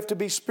 you have to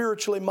be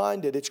spiritually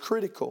minded. It's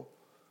critical.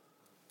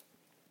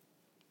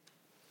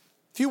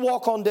 If you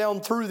walk on down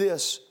through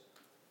this,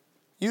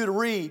 you'd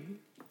read,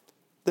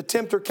 the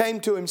tempter came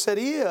to him and said,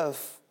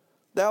 if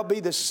thou be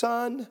the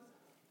Son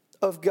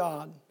of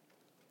God,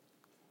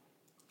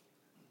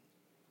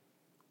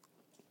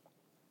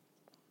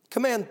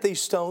 command these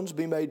stones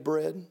be made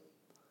bread.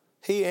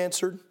 He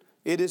answered,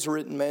 it is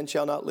written, man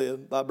shall not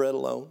live by bread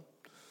alone.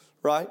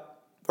 Right?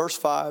 Verse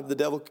 5, the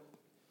devil,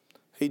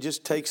 he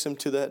just takes him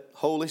to that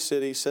holy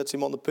city, sets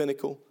him on the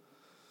pinnacle.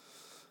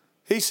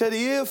 He said,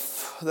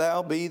 if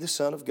thou be the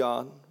Son of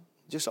God,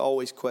 just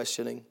always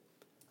questioning.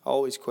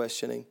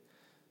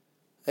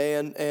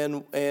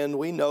 And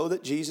we know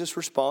that Jesus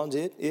responds,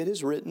 it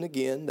is written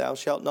again, thou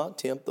shalt not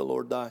tempt the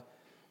Lord thy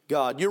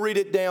God. You read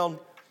it down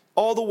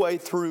all the way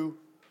through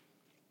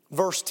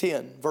verse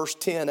 10. Verse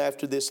 10,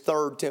 after this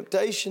third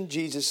temptation,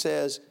 Jesus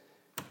says,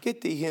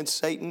 get thee hence,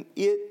 Satan,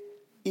 it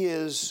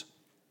is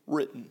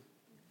written.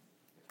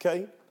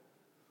 Okay?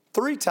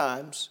 3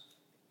 times,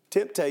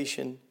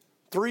 temptation,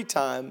 3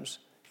 times,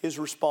 his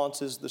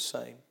response is the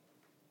same.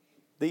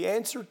 The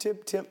answer to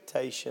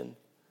temptation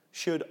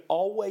should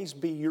always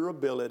be your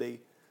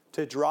ability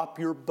to drop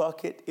your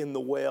bucket in the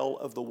well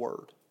of the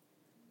Word.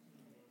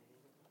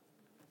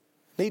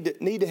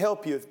 Need to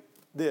help you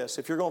this.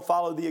 If you're going to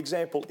follow the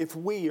example, if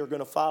we are going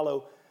to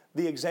follow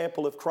the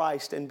example of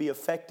Christ and be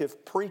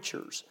effective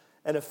preachers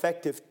and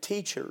effective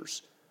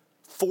teachers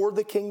for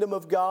the kingdom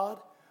of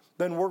God,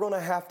 then we're going to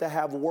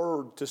have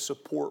Word to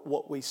support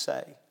what we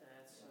say.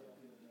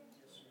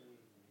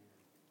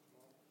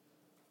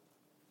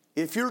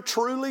 If you're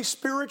truly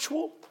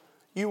spiritual,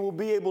 you will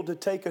be able to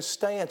take a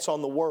stance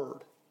on the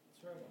Word.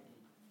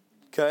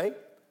 Okay?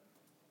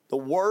 The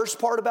worst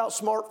part about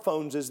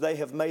smartphones is they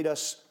have made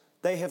us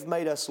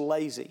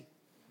lazy.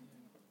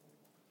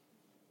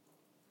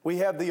 We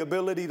have the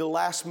ability to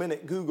last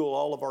minute Google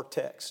all of our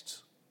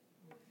texts.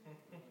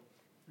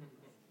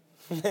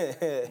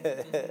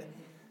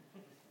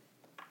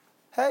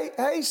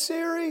 Hey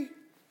Siri,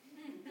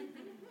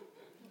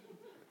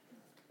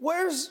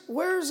 where's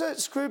that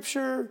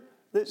scripture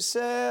that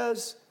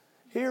says,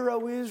 hear,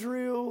 O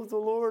Israel, the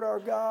Lord our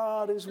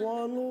God is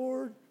one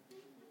Lord?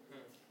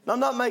 And I'm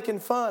not making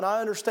fun.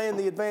 I understand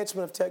the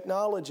advancement of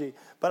technology,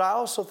 but I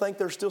also think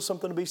there's still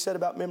something to be said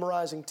about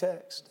memorizing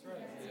text.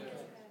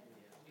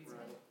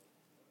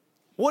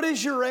 What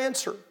is your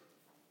answer?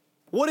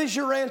 What is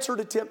your answer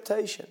to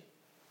temptation?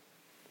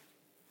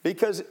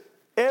 Because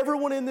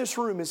everyone in this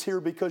room is here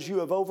because you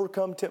have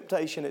overcome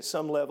temptation at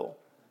some level.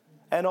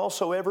 And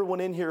also everyone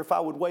in here, if I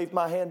would wave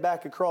my hand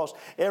back across,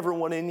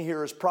 everyone in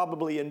here has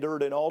probably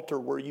endured an altar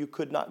where you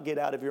could not get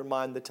out of your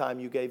mind the time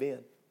you gave in.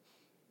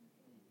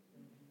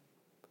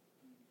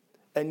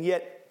 And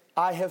yet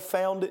I have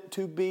found it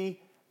to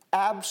be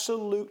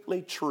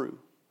absolutely true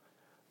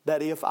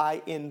that if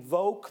I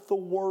invoke the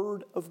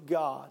Word of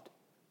God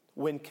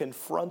when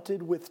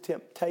confronted with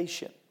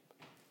temptation,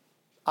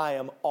 I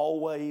am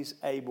always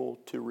able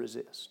to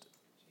resist.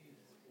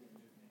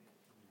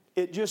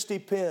 It just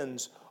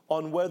depends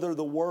on whether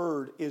the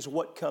Word is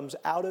what comes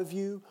out of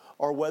you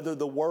or whether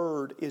the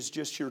Word is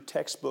just your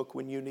textbook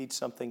when you need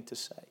something to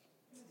say.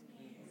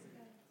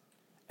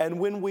 And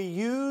when we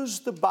use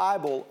the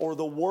Bible or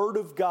the Word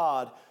of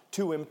God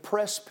to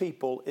impress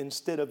people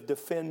instead of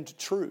defend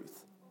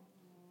truth,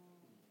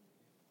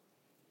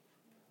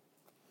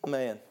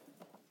 man,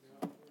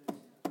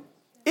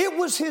 it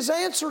was his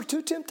answer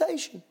to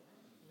temptation.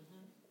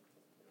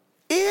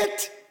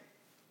 It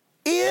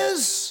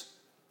is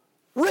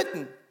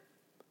written.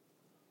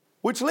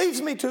 Which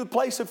leads me to the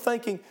place of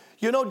thinking,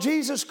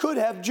 Jesus could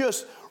have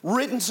just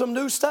written some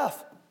new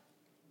stuff.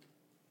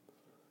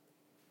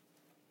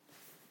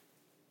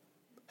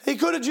 He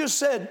could have just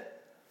said,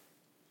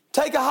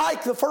 take a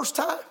hike the first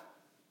time.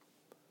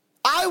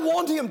 I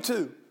want him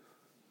to.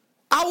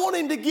 I want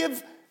him to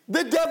give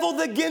the devil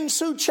the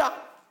Ginsu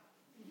chop.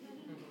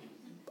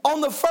 On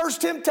the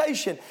first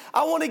temptation,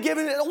 I want to give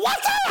him,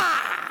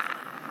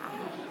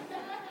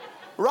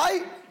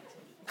 right?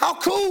 How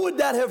cool would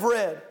that have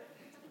read?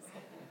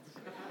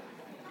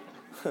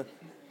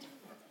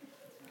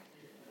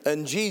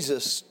 And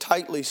Jesus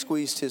tightly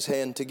squeezed his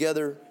hand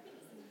together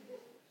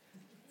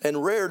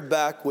and reared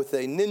back with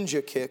a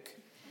ninja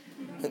kick.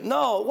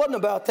 No, it wasn't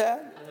about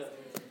that.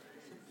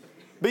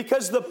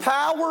 Because the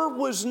power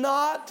was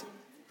not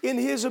in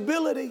his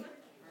ability.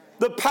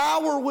 The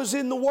power was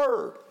in the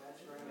Word.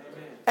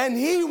 And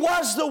he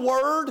was the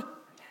Word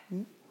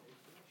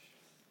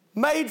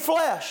made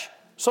flesh.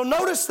 So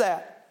notice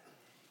that.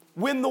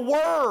 When the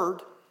Word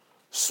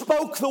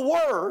spoke the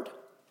Word,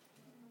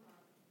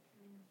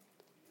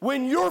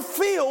 when you're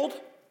filled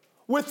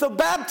with the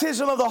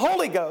baptism of the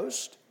Holy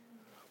Ghost,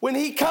 when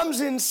He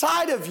comes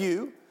inside of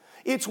you,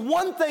 it's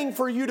one thing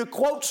for you to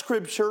quote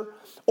Scripture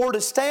or to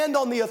stand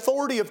on the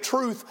authority of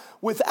truth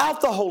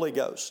without the Holy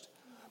Ghost.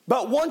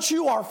 But once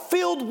you are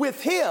filled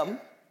with Him,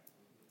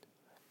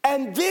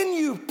 and then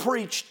you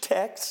preach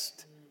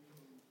text,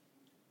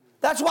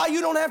 that's why you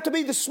don't have to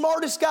be the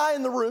smartest guy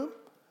in the room.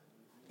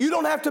 You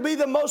don't have to be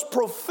the most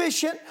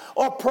proficient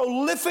or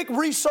prolific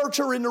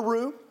researcher in the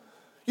room.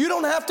 You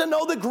don't have to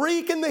know the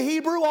Greek and the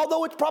Hebrew,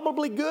 although it's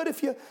probably good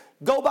if you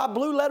go by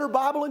Blue Letter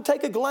Bible and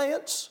take a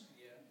glance.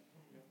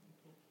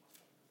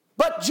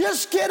 But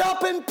just get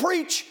up and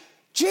preach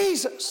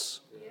Jesus.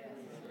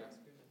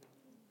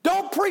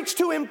 Don't preach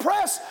to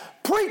impress,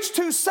 preach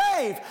to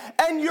save.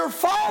 And your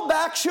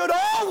fallback should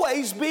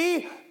always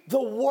be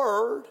the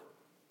Word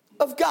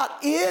of God.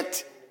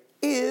 It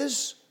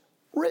is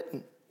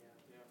written.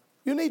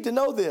 You need to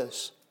know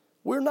this.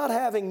 We're not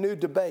having new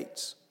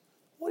debates.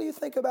 What do you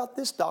think about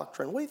this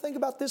doctrine? What do you think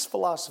about this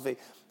philosophy?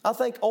 I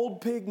think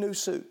old pig, new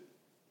suit.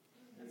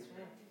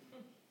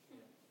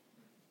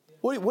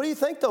 What do you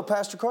think, though,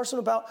 Pastor Carson,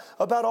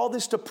 about all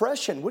this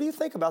depression? What do you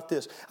think about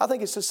this? I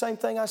think it's the same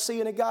thing I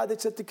see in a guy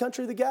that's at the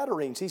country of the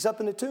Gadarenes. He's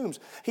up in the tombs.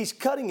 He's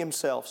cutting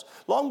himself.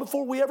 Long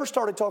before we ever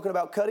started talking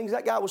about cuttings,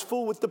 that guy was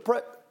full with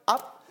depression.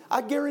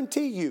 I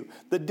guarantee you,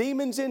 the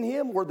demons in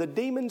him were the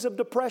demons of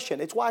depression.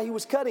 It's why he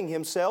was cutting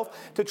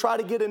himself, to try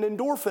to get an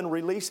endorphin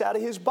release out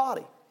of his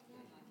body.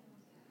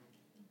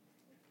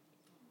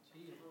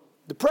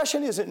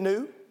 Depression isn't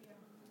new.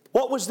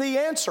 What was the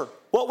answer?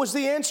 What was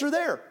the answer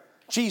there?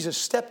 Jesus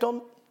stepped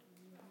on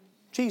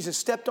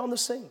the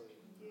scene.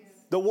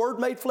 The Word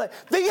made flesh.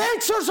 The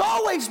answer's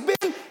always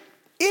been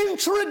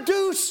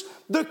introduce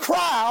the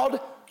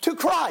crowd to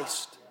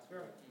Christ.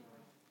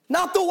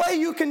 Not the way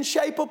you can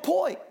shape a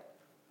point.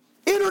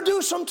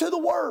 Introduce them to the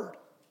Word.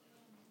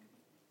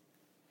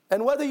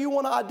 And whether you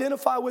want to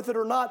identify with it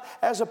or not,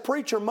 as a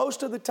preacher,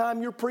 most of the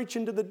time you're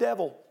preaching to the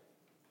devil.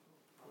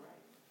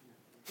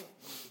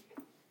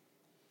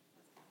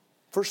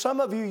 For some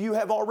of you, you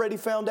have already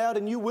found out,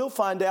 and you will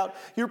find out,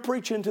 you're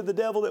preaching to the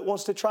devil that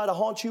wants to try to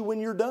haunt you when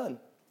you're done.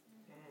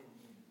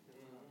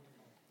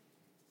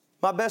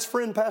 My best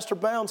friend, Pastor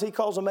Bounds, he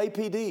calls them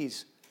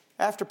APDs,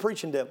 after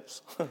preaching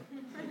devils.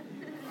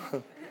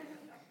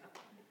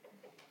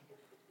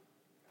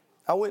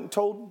 I went and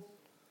told,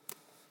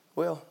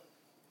 well,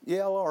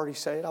 yeah, I'll already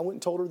say it. I went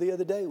and told her the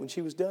other day when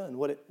she was done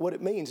what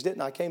it means,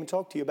 didn't I? I came and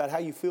talked to you about how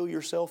you feel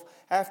yourself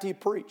after you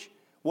preach,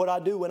 what I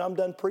do when I'm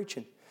done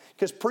preaching.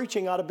 Because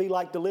preaching ought to be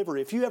like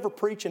delivery. If you ever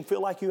preach and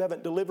feel like you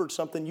haven't delivered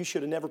something, you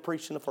should have never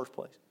preached in the first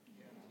place.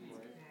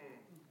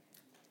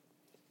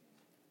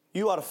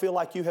 You ought to feel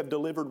like you have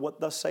delivered what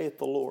thus saith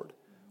the Lord,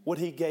 what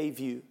He gave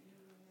you.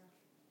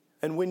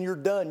 And when you're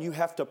done, you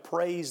have to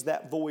praise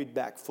that void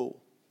back full.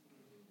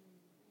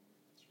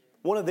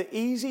 One of the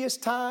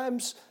easiest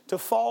times to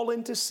fall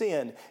into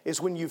sin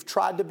is when you've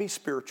tried to be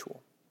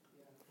spiritual.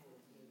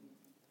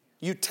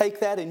 You take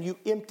that and you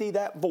empty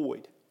that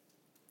void.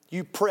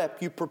 You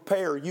prep, you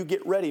prepare, you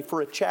get ready for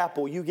a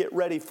chapel, you get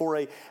ready for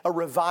a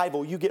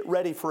revival, you get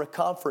ready for a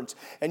conference,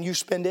 and you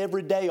spend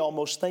every day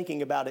almost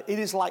thinking about it. It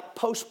is like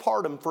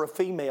postpartum for a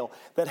female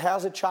that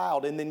has a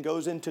child and then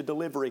goes into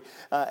delivery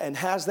and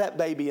has that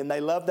baby, and they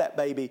love that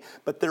baby,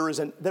 but there is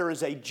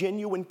a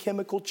genuine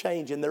chemical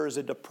change, and there is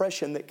a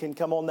depression that can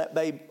come on that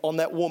baby, on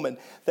that woman,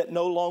 that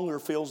no longer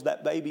feels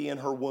that baby in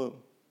her womb.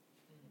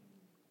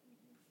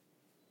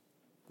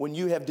 When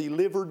you have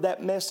delivered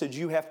that message,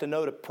 you have to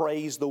know to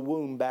praise the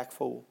womb back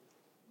full.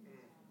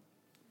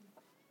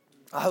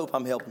 I hope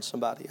I'm helping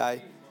somebody.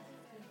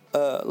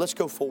 Let's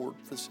go forward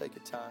for the sake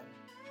of time.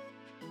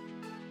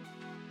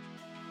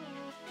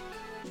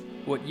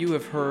 What you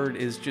have heard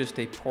is just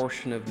a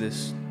portion of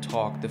this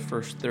talk, the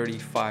first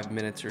 35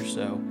 minutes or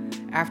so.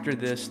 After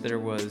this, there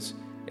was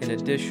an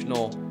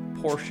additional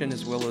portion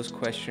as well as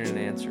question and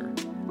answer.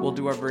 We'll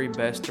do our very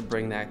best to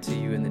bring that to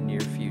you in the near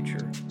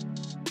future.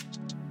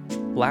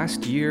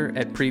 Last year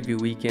at Preview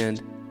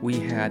Weekend, we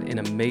had an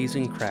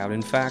amazing crowd.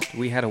 In fact,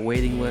 we had a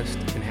waiting list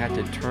and had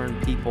to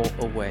turn people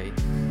away.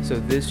 So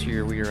this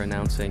year we are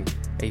announcing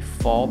a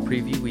Fall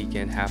Preview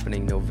Weekend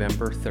happening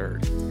November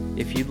 3rd.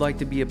 If you'd like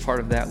to be a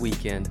part of that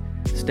weekend,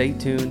 stay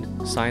tuned.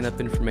 Sign-up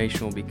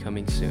information will be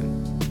coming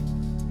soon.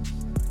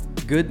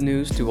 Good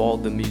news to all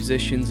the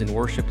musicians and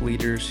worship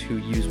leaders who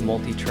use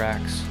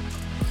multi-tracks.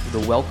 The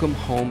Welcome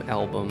Home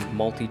album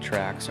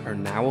multi-tracks are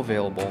now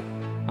available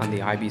on the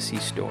IBC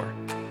store.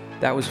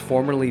 That was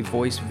formerly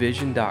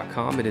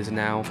voicevision.com. It is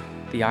now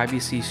the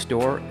IBC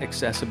store,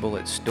 accessible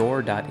at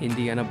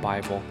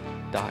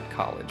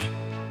store.indianabible.college.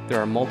 There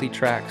are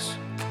multi-tracks,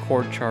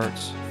 chord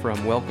charts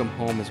from Welcome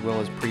Home as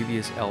well as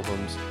previous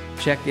albums.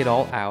 Check it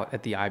all out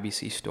at the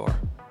IBC store.